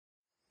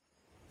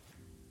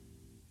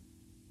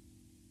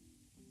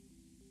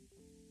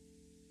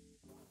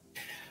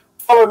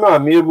Fala, meu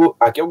amigo,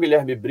 aqui é o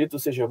Guilherme Brito,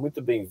 seja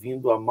muito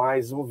bem-vindo a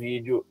mais um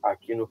vídeo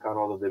aqui no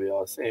canal do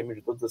DBOACM.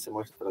 De todas as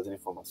semanas trazendo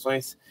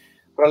informações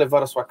para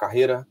levar a sua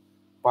carreira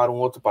para um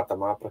outro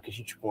patamar, para que a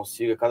gente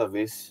consiga cada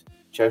vez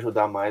te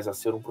ajudar mais a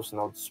ser um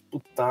profissional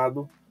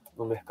disputado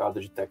no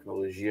mercado de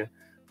tecnologia,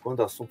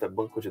 quando o assunto é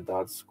banco de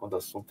dados, quando o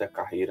assunto é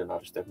carreira na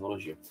área de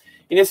tecnologia.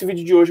 E nesse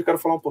vídeo de hoje eu quero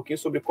falar um pouquinho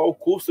sobre qual o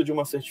custo de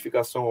uma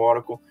certificação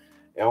Oracle.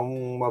 É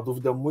uma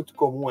dúvida muito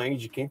comum aí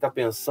de quem está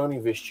pensando em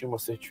investir em uma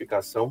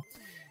certificação.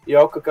 E é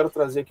algo que eu quero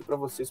trazer aqui para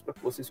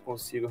que vocês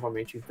consigam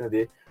realmente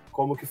entender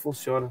como que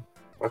funciona,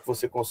 para que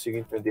você consiga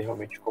entender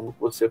realmente como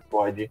você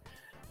pode,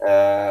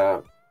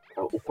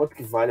 o quanto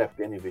que vale a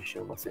pena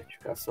investir em uma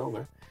certificação,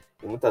 né?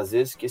 E muitas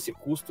vezes que esse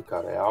custo,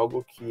 cara, é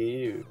algo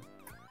que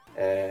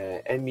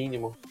é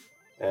mínimo,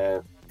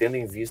 tendo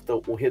em vista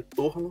o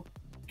retorno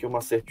que uma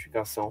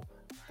certificação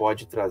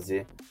pode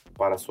trazer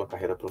para a sua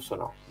carreira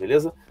profissional,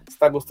 beleza? Se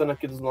está gostando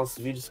aqui dos nossos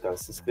vídeos, cara,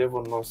 se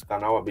inscreva no nosso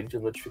canal, habilite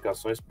as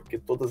notificações, porque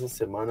todas as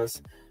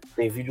semanas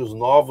tem vídeos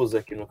novos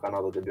aqui no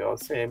canal da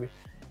DBOACM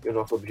e o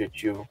nosso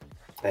objetivo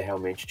é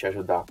realmente te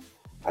ajudar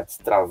a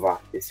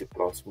destravar esse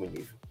próximo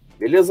nível,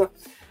 beleza?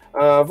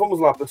 Vamos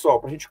lá,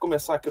 pessoal, para a gente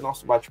começar aqui o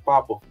nosso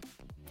bate-papo,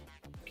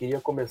 queria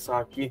começar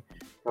aqui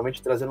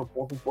realmente trazendo um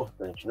ponto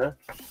importante, né?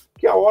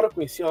 Que a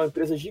Oracle em si é uma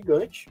empresa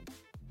gigante,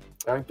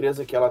 é uma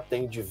empresa que ela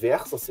tem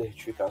diversas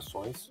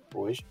certificações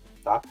hoje,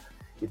 tá?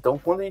 Então,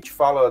 quando a gente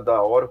fala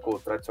da Oracle,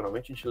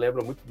 tradicionalmente, a gente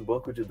lembra muito do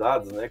banco de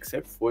dados, né? Que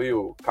sempre foi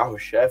o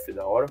carro-chefe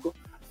da Oracle.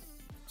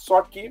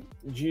 Só que,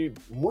 de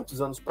muitos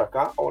anos para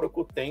cá, a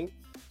Oracle tem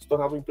se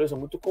tornado uma empresa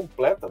muito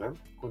completa, né?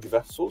 Com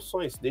diversas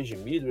soluções, desde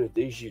middleware,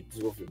 desde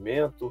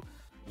desenvolvimento,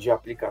 de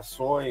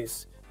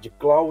aplicações, de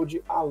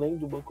cloud, além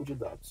do banco de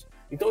dados.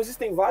 Então,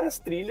 existem várias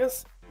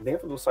trilhas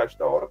dentro do site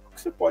da Oracle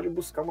que você pode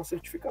buscar uma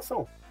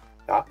certificação,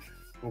 tá?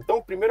 Então,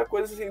 a primeira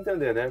coisa é você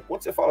entender, né?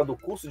 Quando você fala do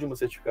custo de uma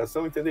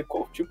certificação, entender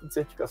qual tipo de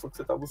certificação que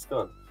você está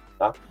buscando,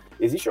 tá?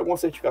 Existem algumas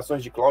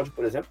certificações de cloud,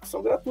 por exemplo, que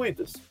são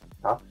gratuitas,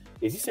 tá?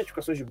 Existem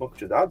certificações de banco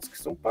de dados que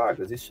são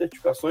pagas, existem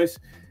certificações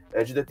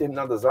de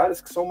determinadas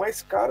áreas que são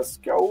mais caras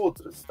que a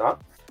outras, tá?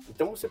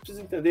 Então, você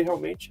precisa entender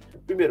realmente,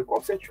 primeiro,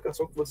 qual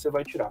certificação que você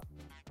vai tirar.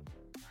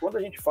 Quando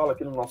a gente fala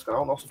aqui no nosso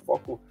canal, nosso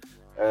foco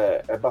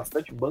é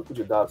bastante banco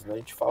de dados, né? A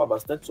gente fala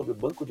bastante sobre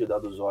banco de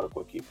dados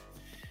Oracle aqui.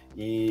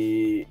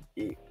 E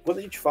quando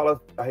a gente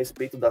fala a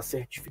respeito das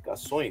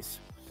certificações,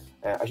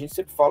 a gente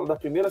sempre fala da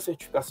primeira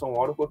certificação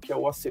Oracle, que é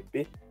o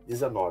ACP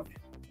 19,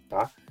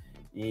 tá?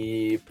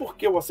 E por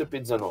que o ACP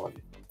 19?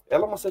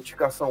 Ela é uma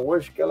certificação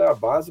hoje que ela é a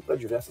base para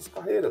diversas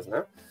carreiras,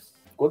 né?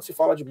 Quando se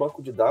fala de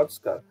banco de dados,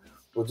 cara,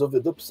 o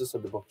desenvolvedor precisa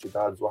saber banco de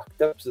dados, o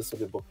arquiteto precisa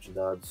saber banco de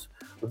dados,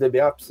 o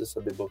DBA precisa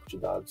saber banco de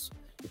dados.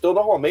 Então,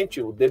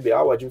 normalmente, o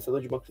DBA, o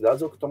administrador de banco de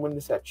dados, é o que toma a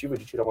iniciativa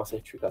de tirar uma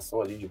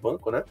certificação ali de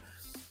banco, né?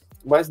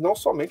 Mas não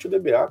somente o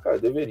DBA, cara,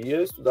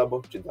 deveria estudar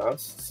banco de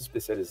dados, se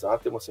especializar,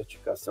 ter uma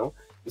certificação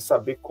e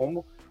saber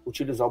como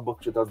utilizar o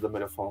banco de dados da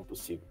melhor forma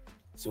possível.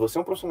 Se você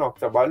é um profissional que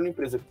trabalha numa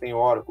empresa que tem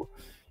Oracle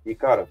e,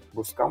 cara,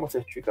 buscar uma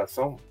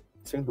certificação,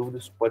 sem dúvida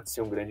isso pode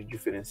ser um grande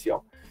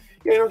diferencial.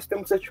 E aí nós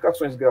temos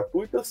certificações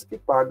gratuitas e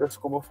pagas,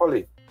 como eu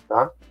falei,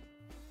 tá?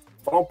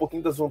 Vou falar um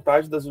pouquinho das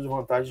vantagens e das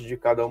desvantagens de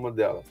cada uma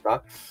delas,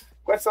 tá?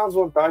 Quais são as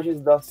vantagens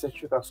das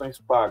certificações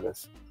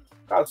pagas?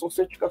 Cara, são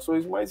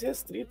certificações mais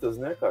restritas,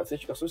 né, cara?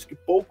 Certificações que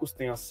poucos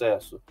têm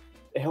acesso.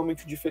 É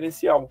realmente o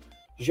diferencial.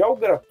 Já o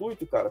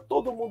gratuito, cara,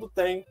 todo mundo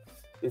tem.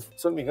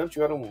 Se eu não me engano,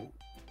 tiveram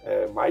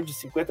mais de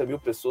 50 mil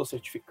pessoas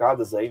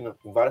certificadas aí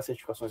em várias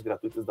certificações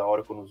gratuitas da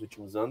Oracle nos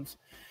últimos anos.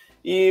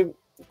 E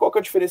qual que é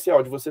o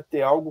diferencial de você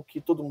ter algo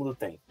que todo mundo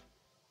tem?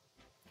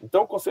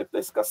 Então, o conceito da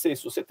escassez.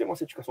 Se você tem uma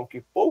certificação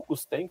que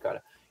poucos têm,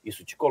 cara,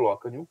 isso te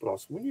coloca em um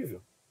próximo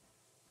nível.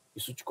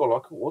 Isso te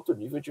coloca em um outro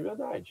nível de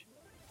verdade,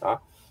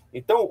 tá?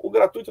 Então, o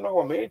gratuito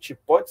normalmente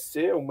pode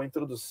ser uma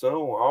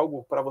introdução,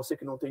 algo para você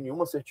que não tem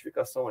nenhuma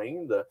certificação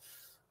ainda.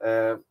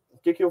 O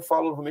que eu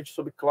falo normalmente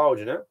sobre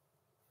cloud, né?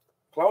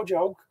 Cloud é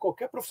algo que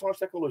qualquer profissional de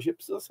tecnologia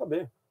precisa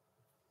saber,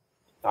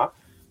 tá?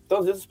 Então,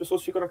 às vezes as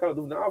pessoas ficam naquela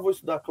dúvida, vou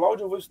estudar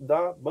cloud ou vou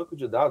estudar banco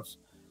de dados?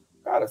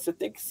 Cara, você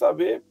tem que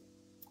saber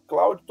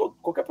cloud,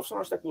 qualquer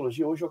profissional de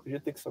tecnologia hoje eu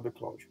acredito tem que saber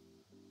cloud.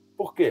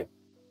 Por quê?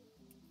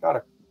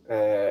 Cara,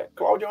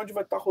 cloud é onde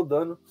vai estar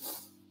rodando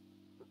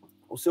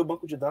o seu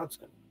banco de dados,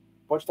 cara.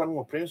 Pode estar no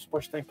on-premise,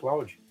 pode estar em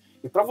cloud.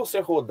 E para você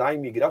rodar e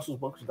migrar seus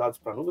bancos de dados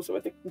para a nuvem, você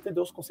vai ter que entender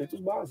os conceitos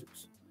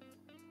básicos.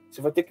 Você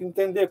vai ter que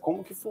entender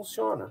como que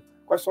funciona,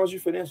 quais são as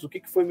diferenças, o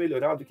que foi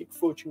melhorado, o que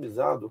foi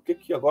otimizado, o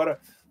que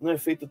agora não é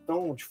feito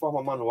tão de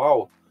forma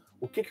manual,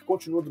 o que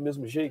continua do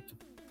mesmo jeito,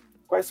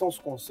 quais são os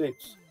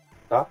conceitos,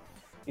 tá?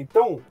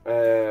 Então,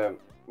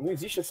 não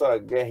existe essa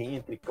guerrinha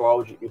entre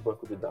cloud e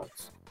banco de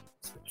dados.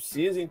 Você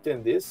precisa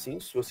entender, sim,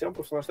 se você é um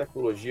profissional de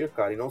tecnologia,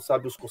 cara, e não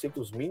sabe os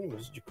conceitos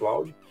mínimos de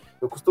cloud,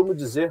 eu costumo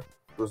dizer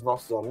para os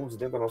nossos alunos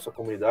dentro da nossa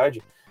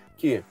comunidade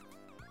que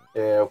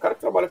o cara que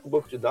trabalha com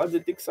banco de dados,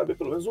 ele tem que saber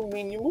pelo menos o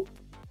mínimo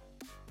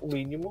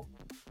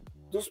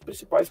dos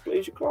principais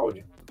players de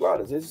cloud.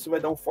 Claro, às vezes você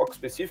vai dar um foco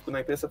específico, na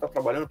empresa que você está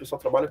trabalhando, o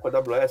pessoal trabalha com a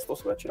AWS, então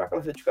você vai tirar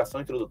aquela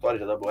certificação introdutória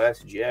de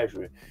AWS, de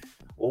Azure,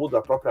 ou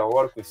da própria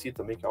Oracle em si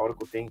também, que a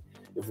Oracle tem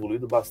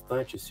evoluído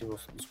bastante assim,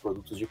 nos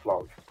produtos de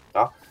cloud,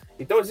 tá?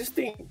 Então,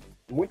 existem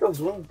muitas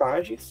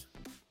vantagens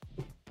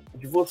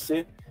de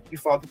você, de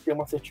fato, ter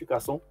uma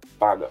certificação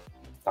paga,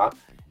 tá?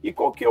 E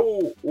qual que é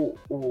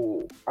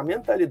a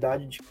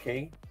mentalidade de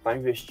quem está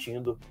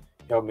investindo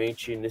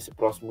realmente nesse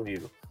próximo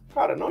nível?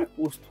 Cara, não é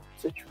custo.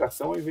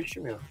 Certificação é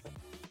investimento.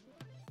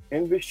 É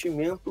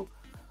investimento...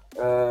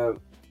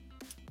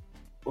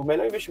 o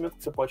melhor investimento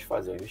que você pode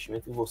fazer é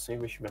investimento em você,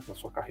 investimento na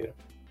sua carreira.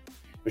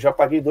 Eu já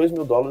paguei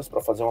 $2.000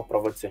 para fazer uma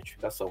prova de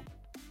certificação.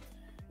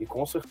 E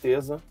com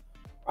certeza,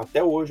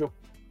 até hoje,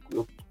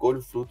 eu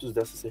colho frutos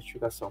dessa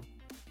certificação.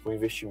 Foi um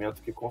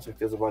investimento que com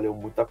certeza valeu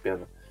muito a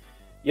pena.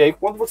 E aí,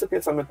 quando você tem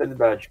essa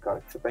mentalidade, cara,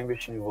 que você está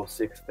investindo em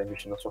você, que você está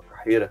investindo na sua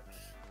carreira,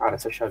 cara,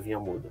 essa chavinha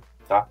muda,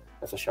 tá?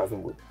 Essa chave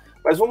muda.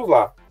 Mas vamos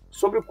lá.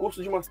 Sobre o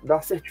curso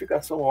da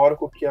certificação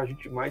Oracle que a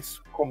gente mais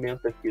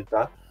comenta aqui,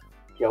 tá?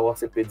 Que é o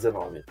ACP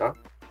 19, tá?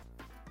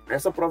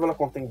 Essa prova, ela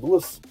contém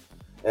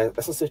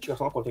essa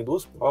certificação ela contém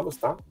duas provas,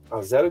 tá? A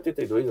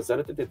 082 e a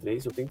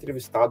 083. Eu tenho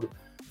entrevistado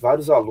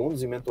vários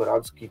alunos e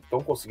mentorados que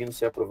estão conseguindo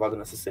ser aprovados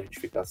nessa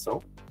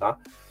certificação, tá?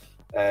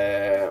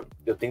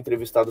 Eu tenho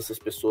entrevistado essas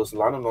pessoas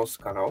lá no nosso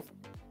canal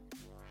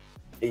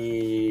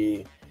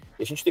e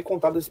a gente tem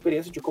contado a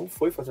experiência de como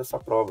foi fazer essa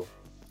prova,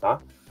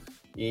 tá?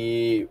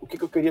 E o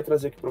que eu queria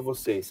trazer aqui para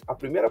vocês? A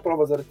primeira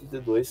prova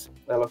 082,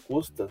 ela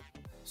custa,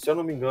 se eu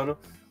não me engano,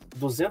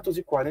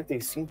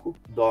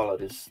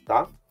 $245,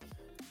 tá?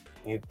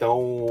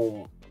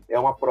 Então, é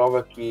uma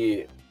prova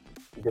que,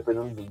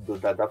 dependendo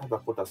da data da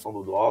cotação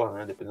do dólar,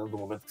 né, dependendo do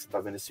momento que você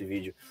está vendo esse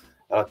vídeo,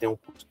 ela tem um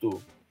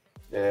custo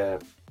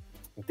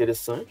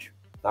interessante,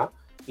 tá?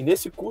 E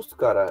nesse custo,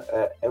 cara,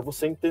 é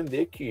você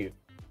entender que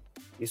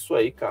isso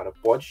aí, cara,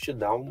 pode te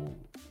dar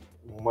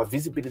uma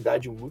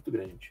visibilidade muito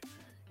grande.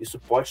 Isso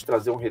pode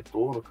trazer um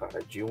retorno,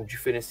 cara, de um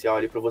diferencial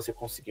ali para você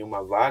conseguir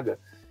uma vaga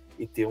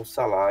e ter um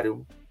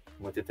salário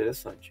muito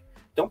interessante.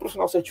 Então, um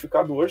profissional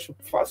certificado hoje,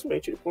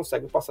 facilmente ele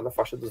consegue passar da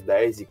faixa dos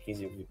 10 e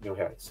 15 mil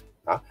reais,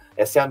 tá?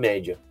 Essa é a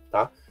média,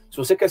 tá? Se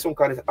você quer ser um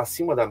cara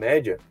acima da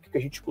média, o que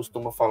a gente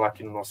costuma falar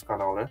aqui no nosso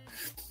canal, né?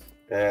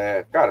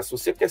 Cara, se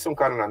você quer ser um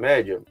cara na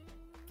média,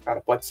 cara,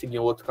 pode seguir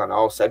um outro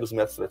canal, segue os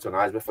métodos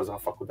tradicionais, vai fazer uma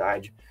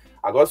faculdade.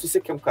 Agora, se você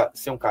quer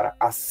ser um cara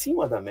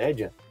acima da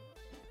média,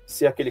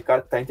 ser aquele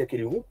cara que está entre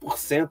aquele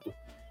 1%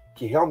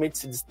 que realmente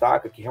se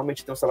destaca, que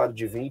realmente tem um salário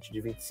de 20, de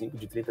 25,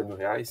 de 30 mil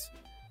reais,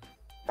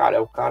 cara, é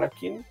o cara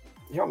que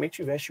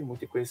realmente investe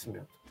muito em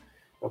conhecimento.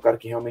 É o cara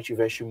que realmente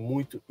investe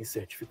muito em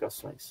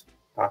certificações,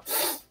 tá?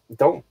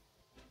 Então,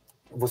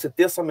 você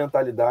ter essa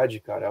mentalidade,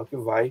 cara, é o que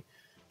vai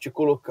te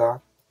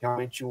colocar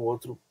realmente em um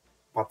outro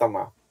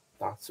patamar,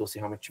 tá? Se você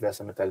realmente tiver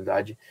essa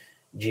mentalidade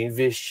de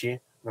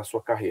investir na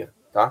sua carreira,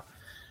 tá?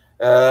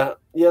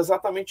 E é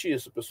exatamente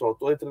isso, pessoal.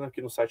 Estou entrando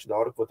aqui no site da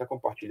Oracle, vou até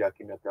compartilhar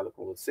aqui minha tela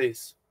com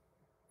vocês,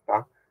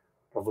 tá?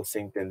 Para você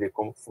entender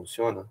como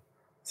funciona.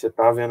 Você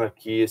está vendo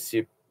aqui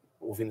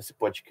ouvindo esse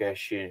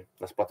podcast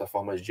nas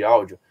plataformas de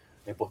áudio,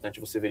 é importante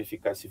você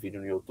verificar esse vídeo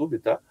no YouTube,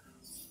 tá?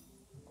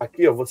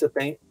 Aqui, ó, você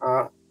tem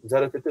a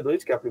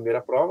 082, que é a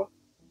primeira prova,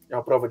 é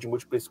uma prova de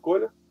múltipla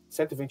escolha,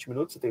 120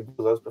 minutos, você tem 2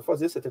 horas para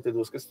fazer,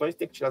 72 questões,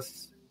 tem que tirar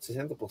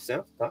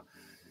 60%, tá?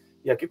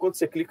 E aqui, quando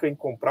você clica em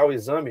comprar o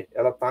exame,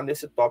 ela está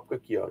nesse tópico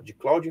aqui, ó, de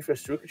Cloud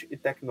Infrastructure e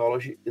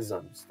Technology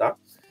Exames, tá?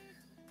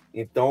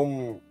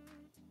 Então,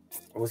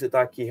 você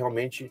está aqui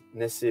realmente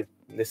nesse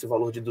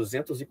valor de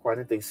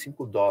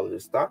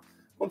 $245, tá?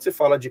 Quando você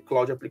fala de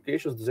Cloud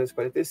Applications,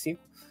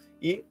 245,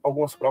 e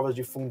algumas provas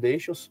de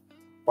Foundations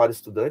para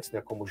estudantes,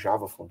 né, como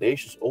Java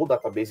Foundations ou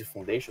Database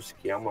Foundations,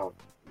 que é uma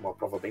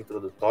prova bem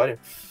introdutória,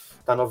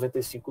 está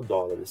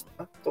 $95,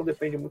 tá? Então,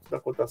 depende muito da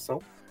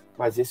cotação,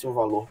 mas esse é o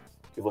valor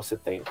que você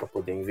tem para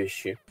poder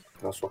investir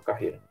na sua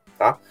carreira,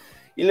 tá?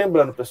 E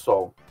lembrando,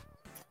 pessoal,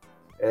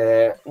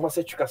 uma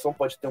certificação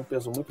pode ter um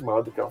peso muito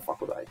maior do que uma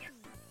faculdade.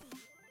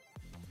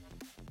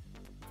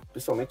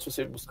 Principalmente se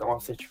você buscar uma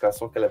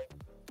certificação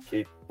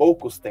que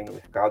poucos têm no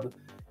mercado,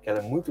 que ela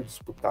é muito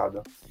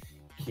disputada,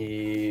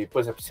 que,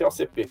 por exemplo,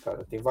 COCP,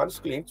 cara, tem vários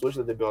clientes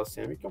hoje da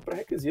DBOCM que é um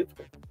pré-requisito,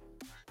 cara.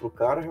 Para o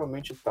cara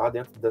realmente estar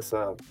dentro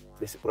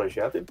desse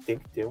projeto, ele tem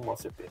que ter um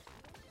OCP,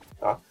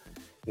 tá?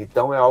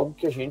 Então, é algo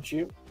que a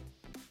gente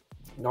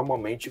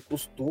normalmente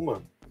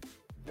costuma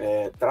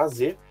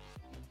trazer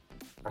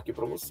aqui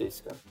para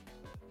vocês, cara,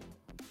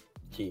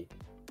 que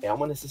é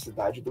uma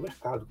necessidade do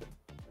mercado, cara.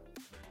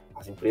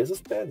 As empresas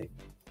pedem.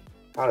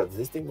 Cara, às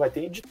vezes vai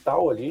ter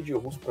edital ali de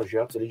alguns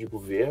projetos ali de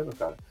governo,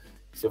 cara,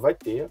 você vai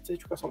ter a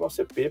certificação da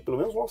OCP, pelo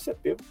menos uma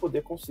OCP para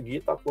poder conseguir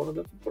estar atuando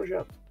dentro do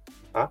projeto,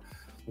 tá?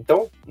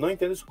 Então, não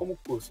entenda isso como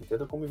curso,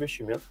 entenda como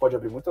investimento, pode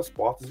abrir muitas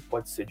portas e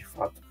pode ser, de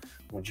fato,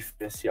 um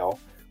diferencial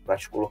para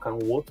te colocar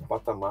num outro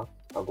patamar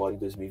agora em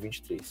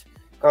 2023.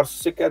 Cara, se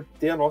você quer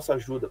ter a nossa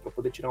ajuda para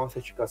poder tirar uma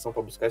certificação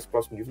para buscar esse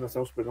próximo nível, nós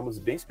temos programas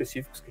bem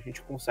específicos que a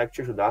gente consegue te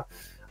ajudar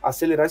a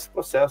acelerar esse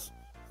processo.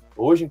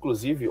 Hoje,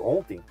 inclusive,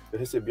 ontem, eu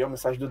recebi a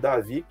mensagem do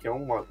Davi, que é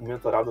um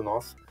mentorado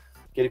nosso,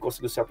 que ele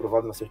conseguiu ser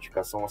aprovado na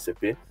certificação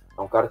ACP.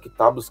 É um cara que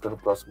está buscando o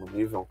próximo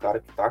nível, é um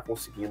cara que está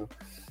conseguindo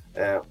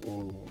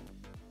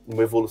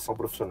uma evolução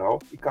profissional.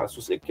 E, cara, se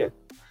você quer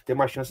ter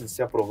mais chance de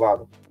ser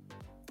aprovado,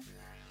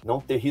 não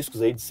ter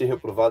riscos aí de ser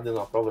reprovado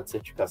na prova de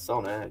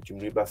certificação, né?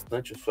 Diminuir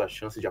bastante a sua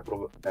chance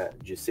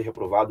de ser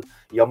reprovado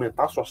e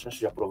aumentar a sua chance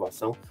de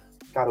aprovação.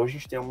 Cara, hoje a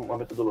gente tem uma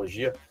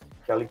metodologia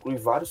que ela inclui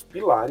vários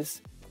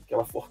pilares que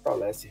ela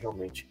fortalece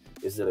realmente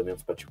esses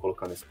elementos para te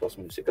colocar nesse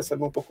próximo nível. Se você quer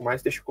saber um pouco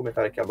mais, deixa um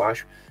comentário aqui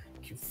abaixo,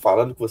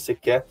 falando que você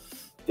quer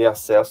ter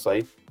acesso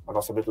aí à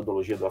nossa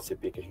metodologia do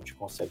ACP, que a gente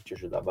consegue te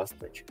ajudar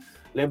bastante.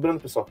 Lembrando,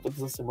 pessoal, que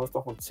todas as semanas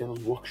estão acontecendo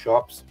os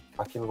workshops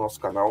aqui no nosso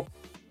canal.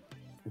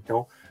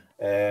 Então,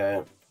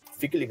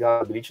 fique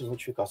ligado, habilite as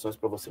notificações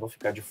para você não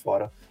ficar de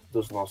fora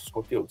dos nossos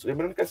conteúdos.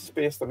 Lembrando que essa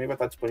experiência também vai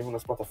estar disponível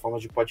nas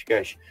plataformas de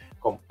podcast,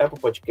 como Apple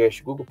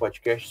Podcast, Google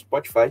Podcast,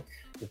 Spotify.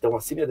 Então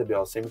assine a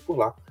DBOCM por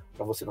lá,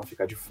 para você não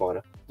ficar de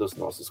fora dos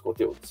nossos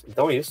conteúdos.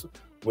 Então é isso.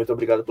 Muito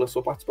obrigado pela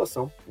sua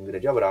participação. Um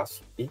grande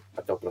abraço e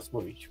até o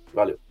próximo vídeo.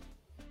 Valeu!